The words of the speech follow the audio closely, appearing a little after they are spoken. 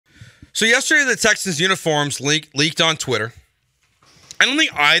So yesterday, the Texans uniforms leaked on Twitter. I don't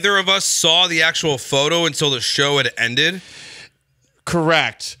think either of us saw the actual photo until the show had ended.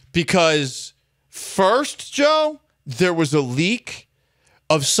 Correct. Because first, Joe, there was a leak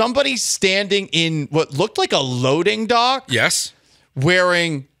of somebody standing in what looked like a loading dock. Yes.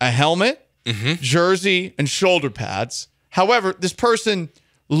 Wearing a helmet, jersey, and shoulder pads. However, this person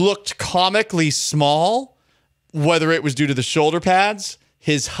looked comically small, whether it was due to the shoulder pads,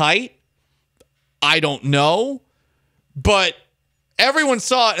 his height, I don't know. But everyone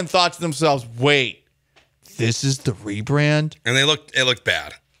saw it and thought to themselves, wait, this is the rebrand? And it looked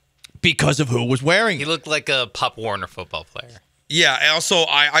bad. Because of who was wearing it. He looked like a Pop Warner football player. Yeah, also,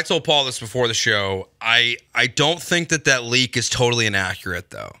 I told Paul this before the show. I don't think that leak is totally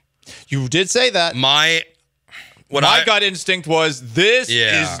inaccurate, though. You did say that. My gut instinct was this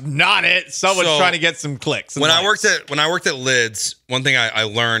is not it. Someone's trying to get some clicks. When I worked at Lids, one thing I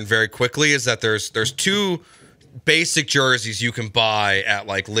learned very quickly is that there's two basic jerseys you can buy at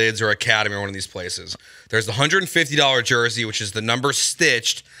like Lids or Academy or one of these places. There's the $150 jersey, which is the number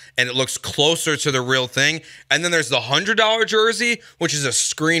stitched, and it looks closer to the real thing. And then there's the $100 jersey, which is a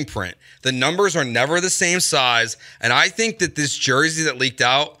screen print. The numbers are never the same size. And I think that this jersey that leaked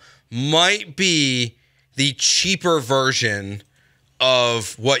out might be the cheaper version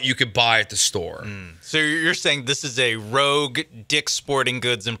of what you could buy at the store. So you're saying this is a rogue Dick's Sporting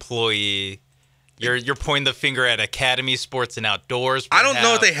Goods employee. You're pointing the finger at Academy Sports and Outdoors. Perhaps. I don't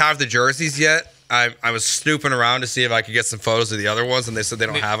know if they have the jerseys yet. I was snooping around to see if I could get some photos of the other ones, and they said they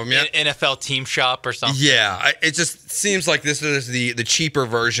don't have them yet. NFL Team Shop or something. Yeah, it just seems like this is the cheaper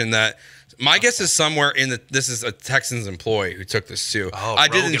version. That my guess is somewhere in this is a Texans employee who took this too. I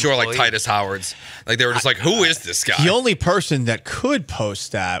did enjoy like Titus Howard's. Like they were just like, who is this guy? The only person that could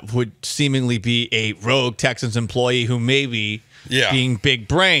post that would seemingly be a rogue Texans employee who maybe, being big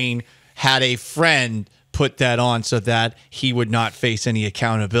brain, had a friend put that on so that he would not face any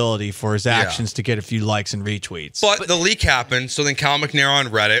accountability for his actions to get a few likes and retweets. But the leak happened, so then Cal McNair on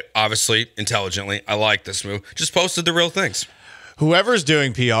Reddit, obviously, intelligently, I like this move, just posted the real things. Whoever's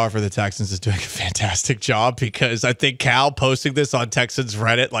doing PR for the Texans is doing a fantastic job, because I think Cal posting this on Texans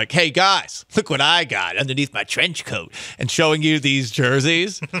Reddit, like, hey guys, look what I got underneath my trench coat, and showing you these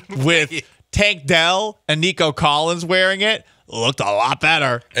jerseys with Tank Dell and Nico Collins wearing it, looked a lot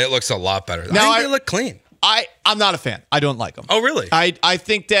better. It looks a lot better. Now, I think they look clean. I'm not a fan. I don't like them. Oh, really? I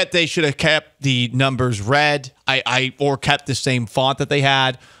think that they should have kept the numbers red. Or kept the same font that they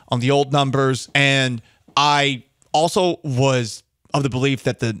had on the old numbers. And I also was of the belief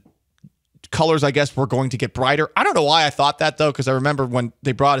that the colors, I guess, were going to get brighter. I don't know why I thought that, though, because I remember when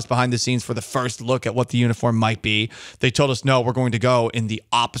they brought us behind the scenes for the first look at what the uniform might be, they told us, no, we're going to go in the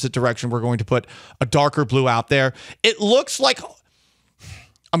opposite direction. We're going to put a darker blue out there. It looks like,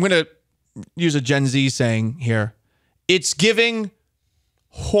 I'm going to use a Gen Z saying here, it's giving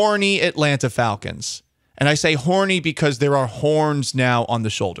horny Atlanta Falcons. And I say horny because there are horns now on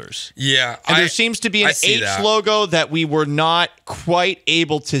the shoulders. Yeah. And there seems to be an H logo that we were not quite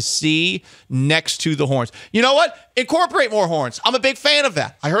able to see next to the horns. You know what? Incorporate more horns. I'm a big fan of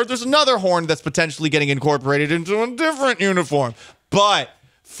that. I heard there's another horn that's potentially getting incorporated into a different uniform. But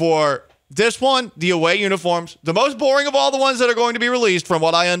for this one, the away uniforms, the most boring of all the ones that are going to be released, from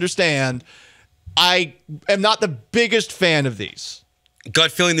what I understand, I am not the biggest fan of these.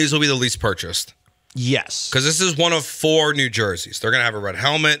 Gut feeling these will be the least purchased. Yes. Because this is one of 4 new jerseys. They're going to have a red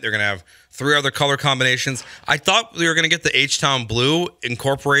helmet. They're going to have 3 other color combinations. I thought we were going to get the H-Town blue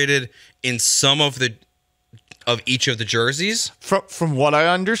incorporated in some of each of the jerseys. From what I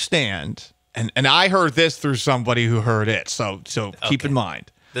understand, and I heard this through somebody who heard it, so keep in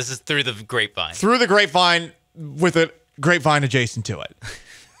mind. This is through the grapevine. Through the grapevine, with a grapevine adjacent to it.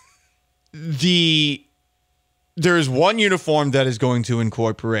 There is one uniform that is going to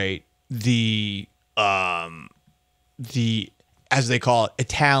incorporate the as they call it,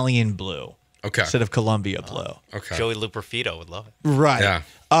 Italian blue. Okay. Instead of Columbia blue. Okay. Joey Luperfido would love it. Right.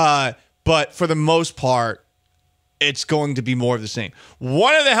 Yeah. But for the most part, it's going to be more of the same.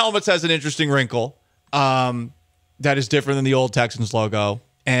 One of the helmets has an interesting wrinkle that is different than the old Texans logo.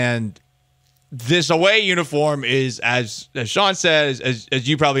 And this away uniform is, as Sean said, as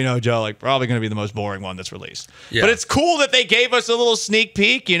you probably know, Joe, like probably going to be the most boring one that's released. Yeah. But it's cool that they gave us a little sneak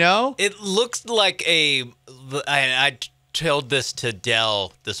peek, you know? It looks like I told this to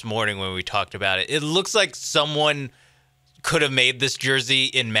Dell this morning when we talked about it. It looks like someone could have made this jersey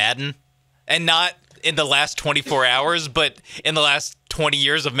in Madden, and not in the last 24 hours, but in the last 20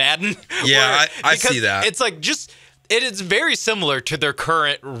 years of Madden. Yeah, I see that. It's like it is very similar to their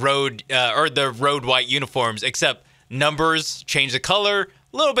current road or their road white uniforms, except numbers change the color,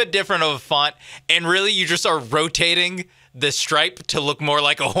 little bit different of a font, and really you just are rotating the stripe to look more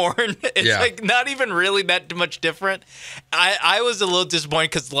like a horn. It's like not even really that much different. I was a little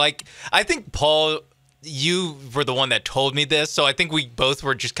disappointed because, like, I think, Paul, you were the one that told me this, so I think we both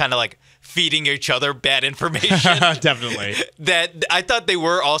were just kind of like feeding each other bad information. Definitely. That I thought they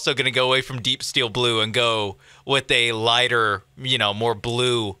were also going to go away from deep steel blue and go with a lighter, more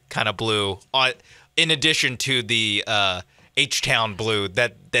blue kind of blue, in addition to the H-Town blue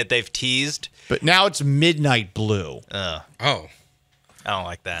that they've teased. But now it's midnight blue. Oh. I don't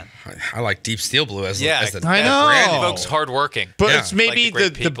like that. I like deep steel blue as the I know. brand. Folks hardworking. But it's maybe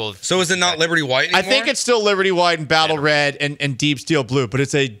like the people. So is it not Liberty White anymore? I think it's still Liberty White and Battle Red and deep steel blue, but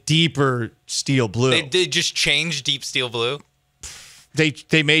it's a deeper steel blue. They just changed deep steel blue.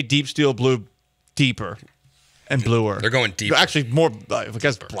 They made deep steel blue deeper and bluer. They're going deeper. Actually, more, I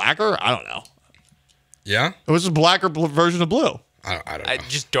guess, blacker? I don't know. Yeah? It was a blacker version of blue. I don't know.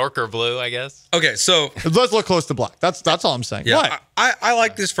 Just darker blue, I guess. Okay, so Let's look close to black. That's all I'm saying. yeah, What? I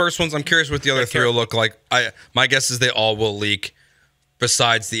like these first ones. I'm curious what the other three will look like. My guess is they all will leak,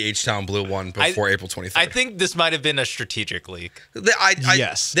 besides the H-Town blue one before April 23rd. I think this might have been a strategic leak.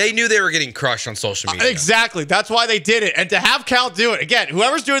 Yes. They knew they were getting crushed on social media. Exactly. That's why they did it. And to have Cal do it, again,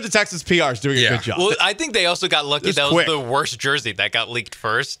 whoever's doing the Texans PR is doing a good job. Well, I think they also got lucky It's that quick. was the worst jersey that got leaked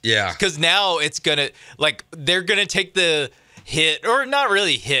first. Yeah. Because now it's going to, they're going to take the hit, or not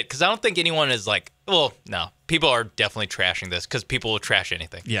really hit, because I don't think anyone is no, people are definitely trashing this because people will trash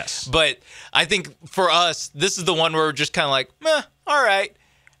anything. Yes. But I think for us, this is the one where we're just kind of like, meh, all right.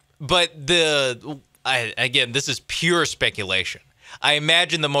 But again, this is pure speculation. I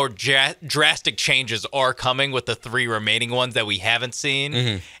imagine the more drastic changes are coming with the three remaining ones that we haven't seen.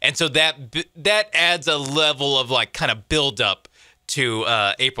 Mm-hmm. And so that adds a level of kind of build up to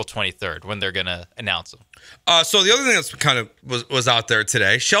April 23rd when they're going to announce them. So the other thing that's kind of was out there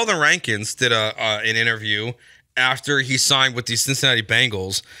today, Sheldon Rankins did an interview after he signed with the Cincinnati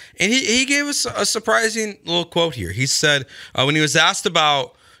Bengals, and he gave us a surprising little quote here. He said when he was asked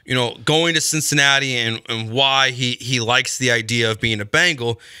about going to Cincinnati and why he likes the idea of being a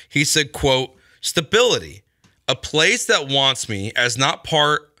Bengal, he said, quote, "Stability, a place that wants me as not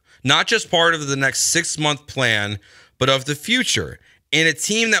just part of the next 6-month plan, but of the future, and a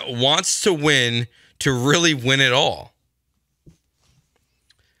team that wants to win to really win it all."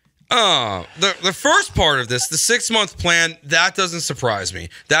 The first part of this, the 6-month plan, that doesn't surprise me.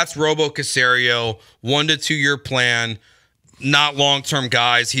 That's Robo Casario, 1 to 2 year plan. Not long-term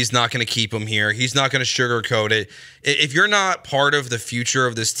guys. He's not going to keep them here. He's not going to sugarcoat it. If you're not part of the future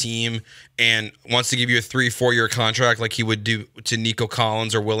of this team and wants to give you a 3-4 year contract like he would do to Nico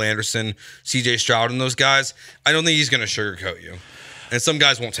Collins or Will Anderson, CJ Stroud, and those guys, I don't think he's going to sugarcoat you. And some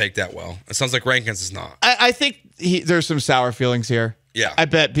guys won't take that well. It sounds like Rankins is not. I think there's some sour feelings here. Yeah. I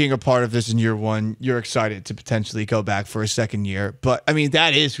bet being a part of this in year one, you're excited to potentially go back for a second year. But, I mean,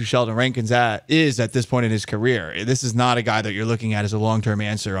 that is who Sheldon Rankins is at this point in his career. This is not a guy that you're looking at as a long-term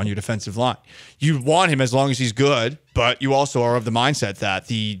answer on your defensive line. You want him as long as he's good, but you also are of the mindset that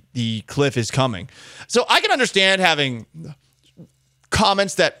the cliff is coming. So I can understand having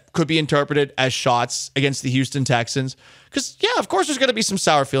comments that could be interpreted as shots against the Houston Texans. Because, yeah, of course there's going to be some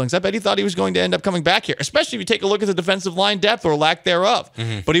sour feelings. I bet he thought he was going to end up coming back here, especially if you take a look at the defensive line depth or lack thereof.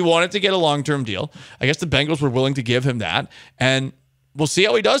 Mm-hmm. But he wanted to get a long-term deal. I guess the Bengals were willing to give him that, and we'll see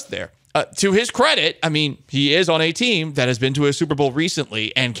how he does there. To his credit, I mean, he is on a team that has been to a Super Bowl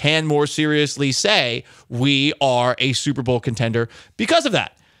recently and can more seriously say we are a Super Bowl contender because of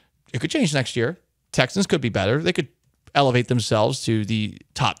that. It could change next year. Texans could be better. They could elevate themselves to the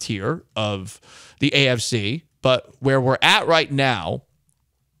top tier of the AFC. But where we're at right now,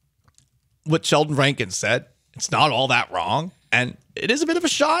 what Sheldon Rankins said, it's not all that wrong. And it is a bit of a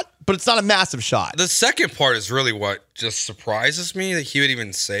shot, but it's not a massive shot. The second part is really what just surprises me, that he would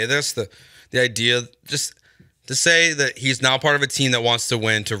even say this. The idea just to say that he's now part of a team that wants to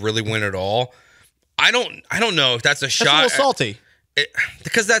win to really win it all. I don't know if that's a shot. That's a little salty.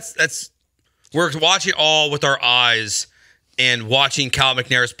 Because that's we're watching all with our eyes and watching Cal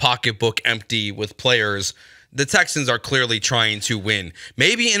McNair's pocketbook empty with players. The Texans are clearly trying to win,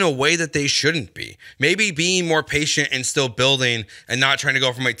 maybe in a way that they shouldn't be. Maybe being more patient and still building and not trying to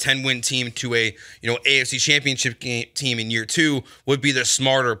go from a 10-win team to a AFC Championship team in year 2 would be the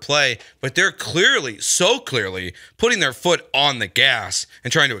smarter play. But they're so clearly putting their foot on the gas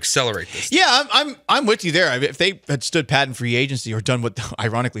and trying to accelerate this. Yeah, I'm with you there. If they had stood pat in free agency or done what,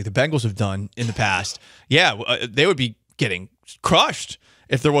 ironically, the Bengals have done in the past, they would be getting crushed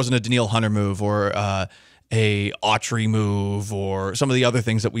if there wasn't a Danielle Hunter move or a Autry move or some of the other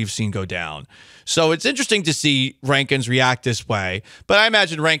things that we've seen go down. So it's interesting to see Rankins react this way. But I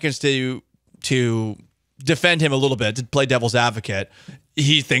imagine Rankins to defend him a little bit, to play devil's advocate.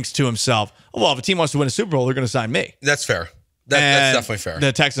 He thinks to himself, well, if a team wants to win a Super Bowl, they're going to sign me. That's fair. That's definitely fair.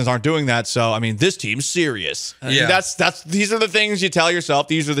 The Texans aren't doing that, so I mean, this team's serious. Yeah. That's these are the things you tell yourself.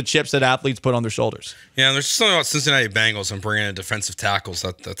 These are the chips that athletes put on their shoulders. Yeah, and there's something about Cincinnati Bengals and bringing in defensive tackles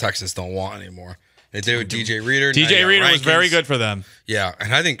that the Texans don't want anymore. They did with DJ Reader. DJ Reader was very good for them. Yeah,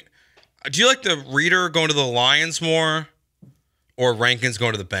 and I think, do you like the Reader going to the Lions more, or Rankins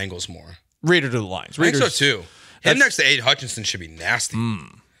going to the Bengals more? Reader to the Lions. I think so too. Him next to Aiden Hutchinson should be nasty.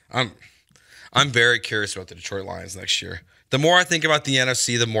 I'm very curious about the Detroit Lions next year. The more I think about the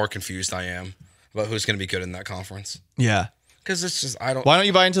NFC, the more confused I am about who's going to be good in that conference. Yeah. Because it's just, Why don't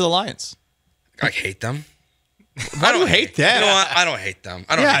you buy into the Lions? I hate them. Why do you hate them? You know what? I don't hate them.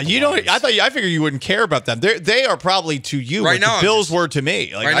 I don't. Yeah, hate the you don't. Lions. I figured you wouldn't care about them. They are probably to you Right what now, the Bills were to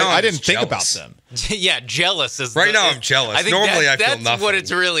me. Like right now, I I'm didn't just think jealous. about them. Yeah, jealous is Right now, I'm jealous. I think Normally, I feel that's nothing. what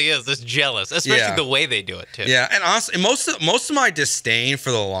it really is. It's jealous, especially the way they do it too. Yeah, and honestly, most of my disdain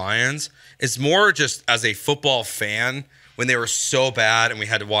for the Lions is more just as a football fan when they were so bad and we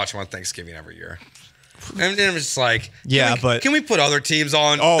had to watch them on Thanksgiving every year. And it was just like, can we put other teams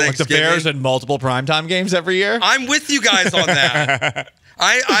on? Like the Thanksgiving? Bears in multiple primetime games every year. I'm with you guys on that.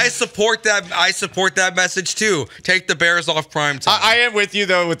 I support that. I support that message too. Take the Bears off prime time. I am with you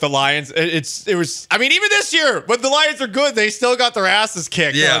though with the Lions. It was. I mean, even this year when the Lions are good, they still got their asses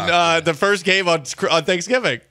kicked on the first game on Thanksgiving.